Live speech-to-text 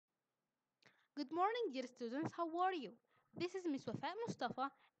Good morning, dear students. How are you? This is Miss Wafa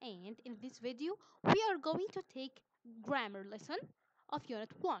Mustafa, and in this video, we are going to take grammar lesson of Unit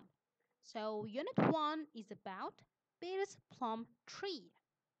 1. So, Unit 1 is about Paris plum tree.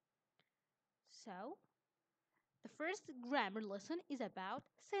 So, the first grammar lesson is about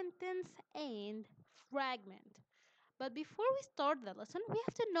sentence and fragment. But before we start the lesson, we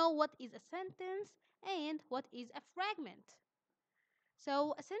have to know what is a sentence and what is a fragment.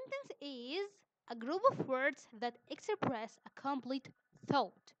 So, a sentence is a group of words that express a complete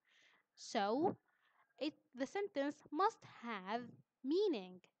thought. So, the sentence must have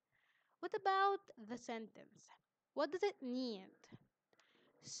meaning. What about the sentence? What does it need?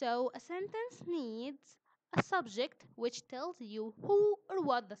 So, a sentence needs a subject which tells you who or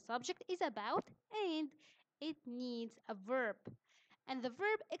what the subject is about, and it needs a verb. And the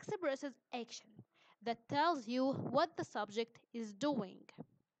verb expresses action that tells you what the subject is doing.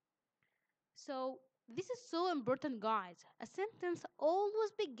 So, this is so important, guys. A sentence always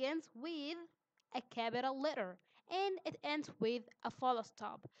begins with a capital letter and it ends with a full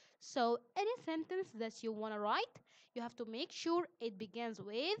stop. So, any sentence that you want to write, you have to make sure it begins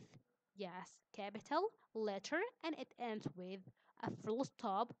with, yes, capital letter and it ends with a full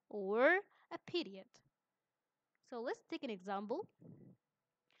stop or a period. So, let's take an example.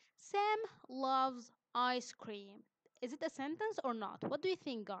 Sam loves ice cream. Is it a sentence or not? What do you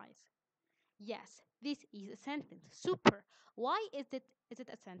think, guys? Yes, this is a sentence. Super. Why is it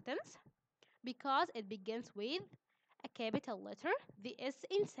a sentence? Because it begins with a capital letter. The S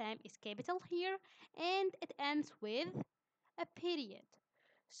in Sam is capital here and it ends with a period.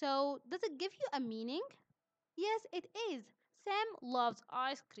 So, does it give you a meaning? Yes, it is. Sam loves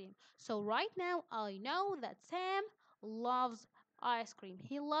ice cream. So, right now I know that Sam loves ice cream.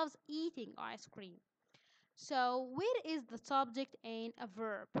 He loves eating ice cream. So, where is the subject and a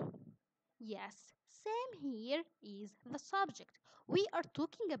verb? Yes, Sam here is the subject. We are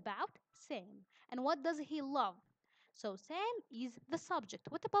talking about Sam. And what does he love? So Sam is the subject.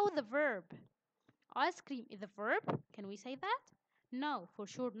 What about the verb? Ice cream is the verb. Can we say that? No, for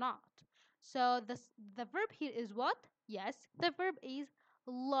sure not. So the verb here is what? Yes, the verb is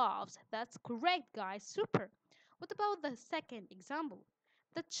loves. That's correct, guys. Super. What about the second example?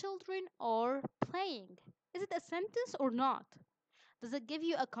 The children are playing. Is it a sentence or not? Does it give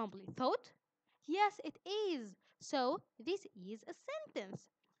you a complete thought? Yes, it is. So, this is a sentence.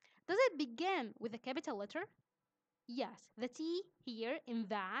 Does it begin with a capital letter? Yes, the T here in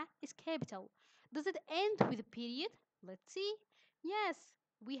the is capital. Does it end with a period? Let's see. Yes,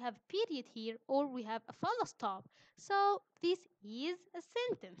 we have period here or we have a full stop. So, this is a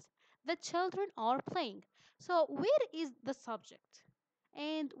sentence. The children are playing. So, where is the subject?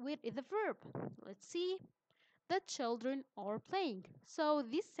 And where is the verb? Let's see. The children are playing. So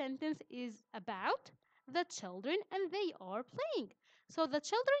this sentence is about the children and they are playing. So the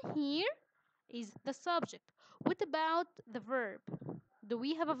children here is the subject. What about the verb? Do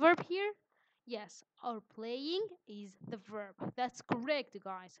we have a verb here? Yes, our playing is the verb. That's correct,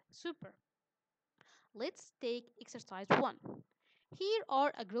 guys. Super. Let's take exercise 1. Here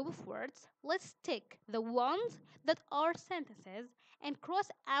are a group of words. Let's take the ones that are sentences and cross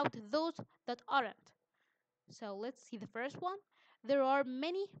out those that aren't. So let's see the first one. There are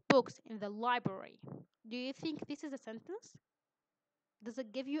many books in the library. Do you think this is a sentence? Does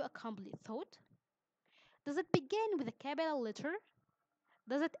it give you a complete thought? Does it begin with a capital letter?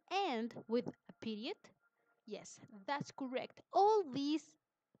 Does it end with a period? Yes, that's correct. All these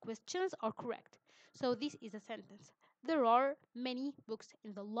questions are correct. So this is a sentence. There are many books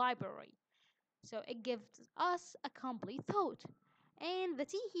in the library. So it gives us a complete thought. And the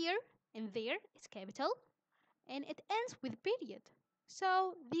T here and there is capital and it ends with period.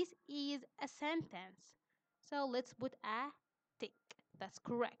 So this is a sentence. So let's put a tick. That's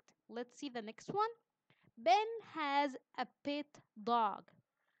correct. Let's see the next one. Ben has a pet dog.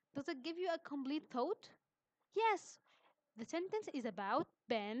 Does it give you a complete thought? Yes, the sentence is about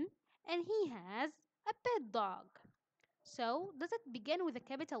Ben and he has a pet dog. So does it begin with a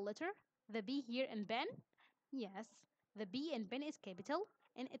capital letter? The B here in Ben? Yes, the B in Ben is capital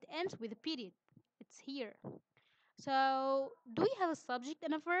and it ends with a period. It's here. So, do we have a subject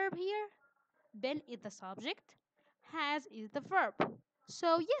and a verb here? Ben is the subject, has is the verb.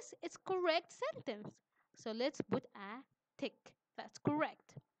 So, yes, it's correct sentence. So, let's put a tick. That's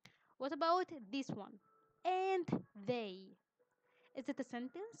correct. What about this one? And they. Is it a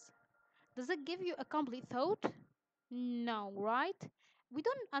sentence? Does it give you a complete thought? No, right? We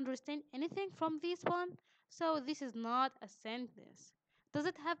don't understand anything from this one, so this is not a sentence. Does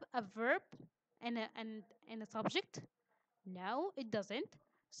it have a verb and a subject? No, it doesn't.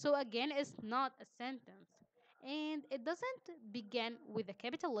 So again, it's not a sentence. And it doesn't begin with a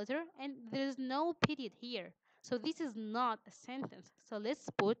capital letter, and there's no period here. So this is not a sentence. So let's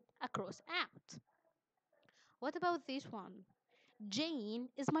put a cross out. What about this one? Jane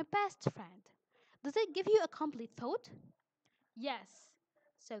is my best friend. Does it give you a complete thought? Yes.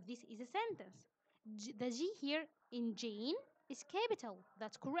 So this is a sentence. The G here in Jane is capital.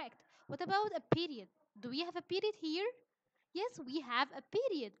 That's correct. What about a period? Do we have a period here? Yes, we have a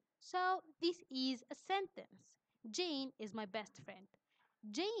period. So this is a sentence. Jane is my best friend.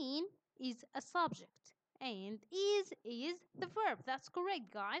 Jane is a subject and is the verb. That's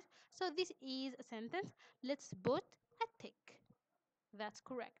correct, guys. So this is a sentence. Let's put a tick. That's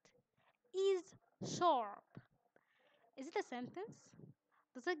correct. Is sharp. Is it a sentence?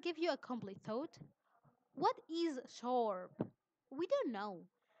 Does it give you a complete thought? What is sharp? We don't know.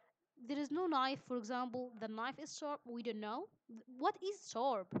 There is no knife, for example. The knife is sharp. We don't know. What is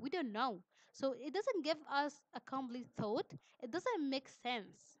sharp? We don't know. So it doesn't give us a complete thought. It doesn't make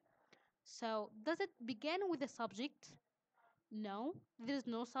sense. So does it begin with a subject? No, there is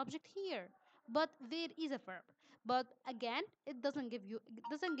no subject here, but there is a verb. But again, it doesn't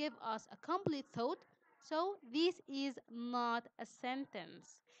give us a complete thought. So this is not a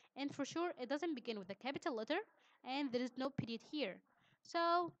sentence. And for sure it doesn't begin with a capital letter and there is no period here.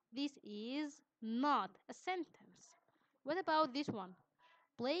 So this is not a sentence. What about this one?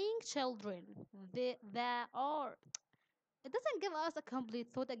 Playing children. They are. It doesn't give us a complete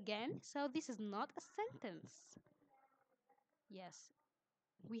thought again, so this is not a sentence. Yes,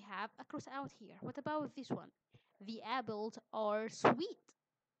 we have a cross out here. What about this one? The apples are sweet.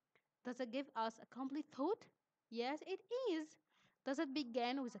 Does it give us a complete thought? Yes, it is. Does it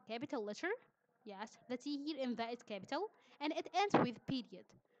begin with a capital letter? Yes, the T here in that is capital, and it ends with period.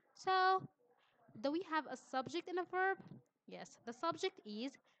 So, do we have a subject and a verb? Yes, the subject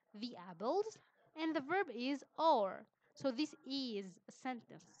is the apples, and the verb is are. So this is a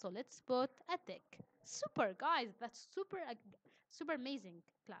sentence. So let's put a tick. Super, guys. That's super amazing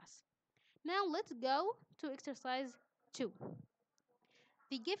class. Now let's go to exercise 2.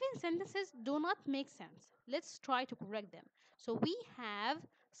 The given sentences do not make sense. Let's try to correct them. So we have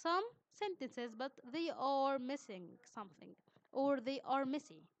some sentences, but they are missing something or they are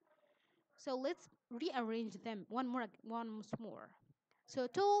messy. So let's rearrange them once more. So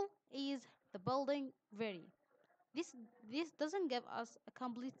tall is the building very. This doesn't give us a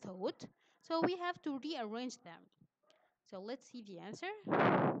complete thought, so we have to rearrange them. So let's see the answer.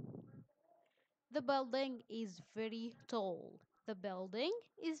 The building is very tall. The building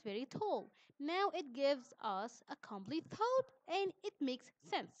is very tall. Now it gives us a complete thought and it makes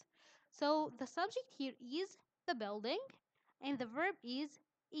sense. So the subject here is the building and the verb is.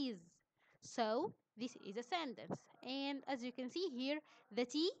 So this is a sentence. And as you can see here, the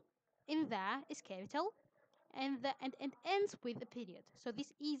T in the is capital and ends with a period. So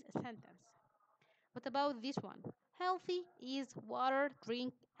this is a sentence. What about this one? Healthy is water,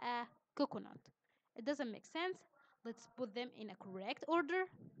 drink a coconut. It doesn't make sense. Let's put them in a correct order.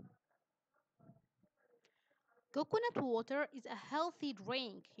 Coconut water is a healthy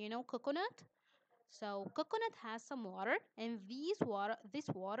drink. You know coconut? So coconut has some water and this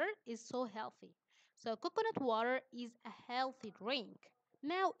water is so healthy. So coconut water is a healthy drink.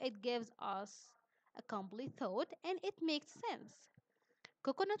 Now it gives us a complete thought and it makes sense.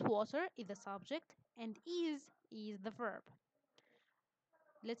 Coconut water is the subject and is the verb.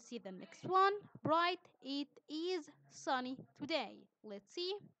 Let's see the next one. Bright. It is sunny today. Let's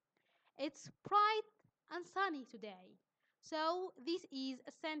see. It's bright and sunny today. So this is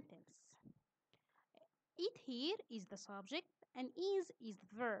a sentence. It here is the subject and is the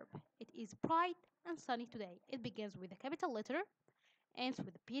verb. It is bright and sunny today. It begins with a capital letter, ends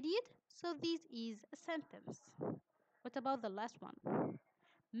with a period. So this is a sentence. What about the last one?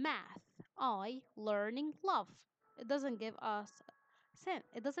 Math. I learning love. It doesn't give us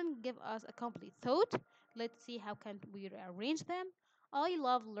it doesn't give us a complete thought. Let's see how can we rearrange them. I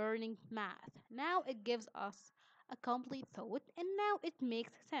love learning math. Now it gives us a complete thought and now it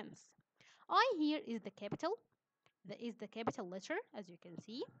makes sense. I here is the capital. That is the capital letter as you can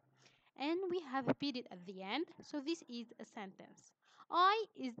see. And we have a period at the end. So this is a sentence. I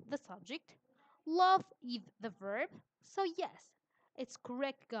is the subject. Love is the verb. So yes, it's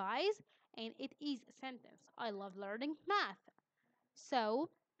correct guys. And it is a sentence. I love learning math. So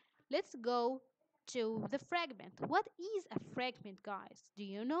let's go to the fragment. What is a fragment, guys? Do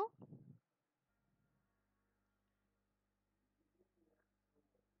you know?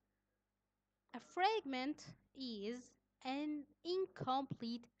 A fragment is an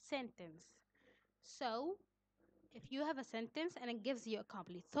incomplete sentence. So if you have a sentence and it gives you a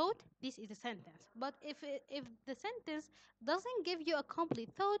complete thought, this is a sentence. But if the sentence doesn't give you a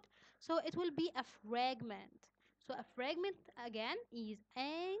complete thought, so it will be a fragment. So a fragment again is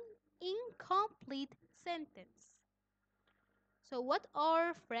an incomplete sentence. So what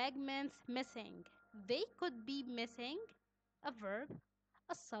are fragments missing? They could be missing a verb,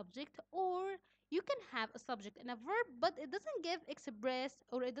 a subject, or you can have a subject and a verb, but it doesn't give express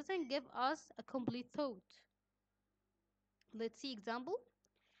or it doesn't give us a complete thought. Let's see example.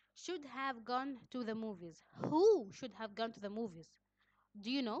 Should have gone to the movies. Who should have gone to the movies? Do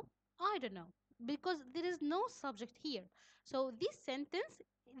you know? I don't know. Because there is no subject here. So this sentence,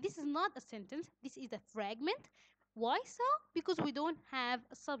 this is not a sentence, this is a fragment. Why so? Because we don't have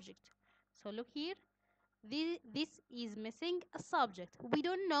a subject. So look here. This is missing a subject. We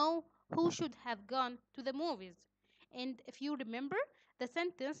don't know who should have gone to the movies. And if you remember, the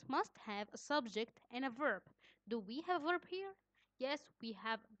sentence must have a subject and a verb. Do we have a verb here? Yes, we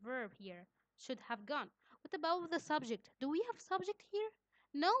have a verb here. Should have gone. What about the subject? Do we have subject here?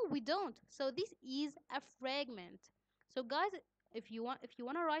 No, we don't. So this is a fragment. So guys, if you want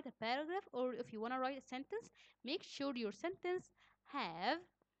to write a paragraph or if you want to write a sentence, make sure your sentence has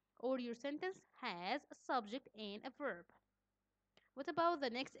a subject and a verb. What about the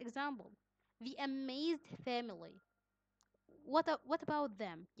next example? The amazed family. What about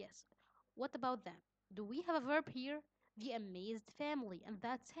them? Yes. What about them? Do we have a verb here? The amazed family, and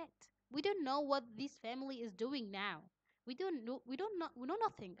that's it. We don't know what this family is doing now. We know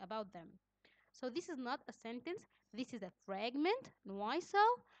nothing about them. So this is not a sentence. This is a fragment. And why so?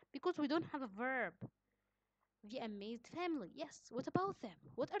 Because we don't have a verb. The amazed family. Yes, what about them?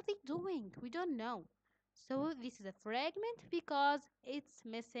 What are they doing? We don't know. So this is a fragment because it's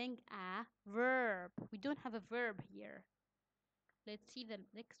missing a verb. We don't have a verb here. Let's see the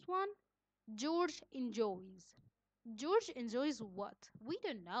next one. George enjoys. George enjoys what? We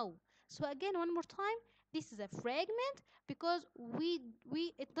don't know. So again, one more time, this is a fragment because we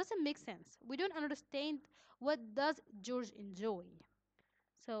it doesn't make sense. We don't understand what does George enjoy.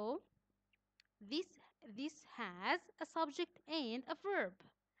 So this has a subject and a verb,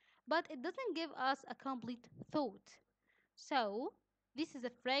 but it doesn't give us a complete thought. So this is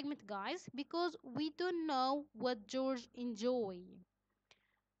a fragment, guys, because we don't know what George enjoy.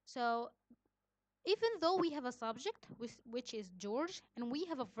 So even though we have a subject which is George and we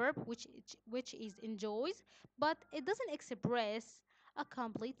have a verb which is enjoys, but it doesn't express a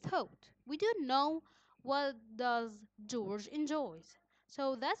complete thought. We don't know what does George enjoys.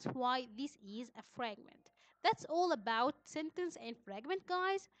 So that's why this is a fragment. That's all about sentence and fragment,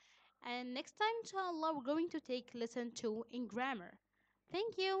 guys. And next time, inshallah, we're going to take lesson 2 in grammar.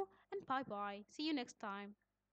 Thank you and bye bye. See you next time.